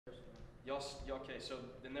Okay, so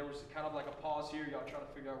then there was kind of like a pause here. Y'all trying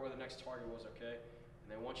to figure out where the next target was, okay? And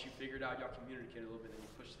then once you figured out, y'all communicated a little bit, then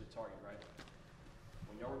you pushed to the target, right?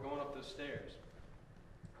 When y'all were going up those stairs,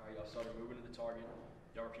 all right, y'all started moving to the target.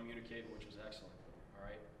 Y'all were communicating, which was excellent, all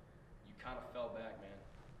right? You kind of fell back, man.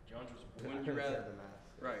 Jones was, wouldn't you rather?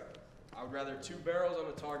 Right. I would rather 2 barrels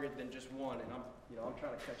on the target than just one, and I'm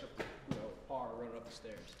trying to catch up to, par running up the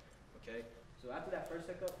stairs, okay? So after that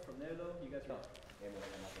first hiccup, from there though, you guys were... Hey, man, I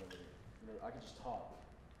got nothing over here. I could just talk,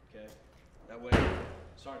 okay? That way,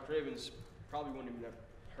 Sergeant Cravens probably wouldn't even have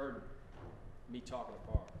heard me talking to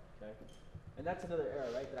Par, okay? And that's another error,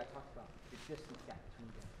 right, that I talked about. The distance gap between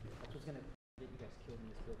you guys. That's what's gonna get you guys killed in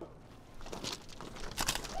this building.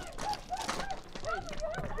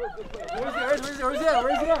 Where's it at?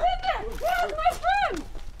 Where's my friend?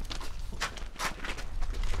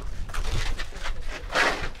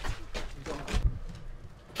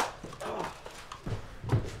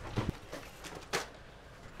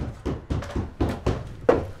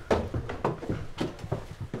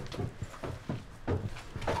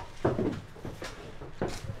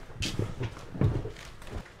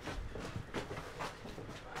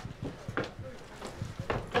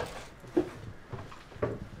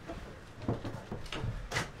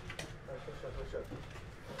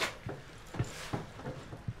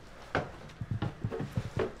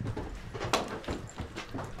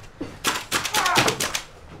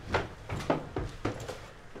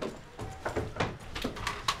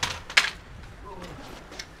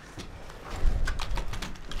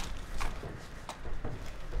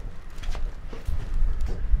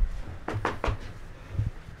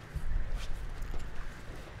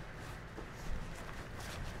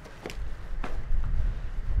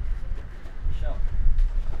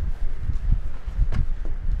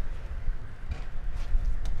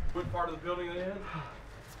 What part of the building are they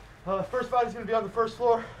in? First body's going to be on the first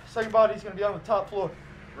floor. Second body's going to be on the top floor.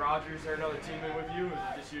 Roger, is there another teammate with you, or is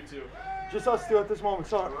it just you two? Just us two at this moment,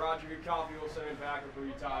 Sergeant. Roger, good copy. We'll send him back for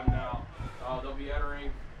your time now. They'll be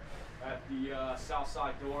entering at the south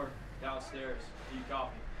side door downstairs. Do you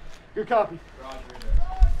copy? Good copy. Roger.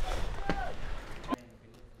 You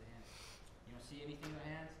don't see anything in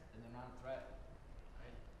their hands, then they're not a threat.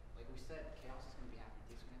 Right? Like we said, chaos is gonna be happening.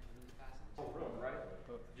 Things are gonna happen really fast. Room, right?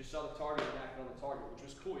 Just saw the target and acted on the target, which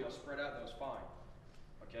was cool. Y'all spread out, that was fine.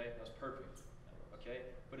 Okay, that was perfect. Okay,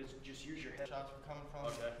 but it's just use your head. Shots were coming from.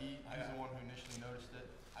 Okay. He's the one who initially noticed it.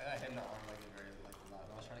 I got hit in the arm like very like a lot.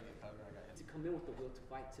 I was trying to get cover. I got hit. To come in with the will to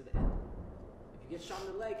fight to the end. If you get shot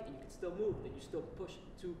in the leg and you can still move, then you still push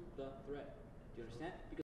to the threat. Do you understand? Because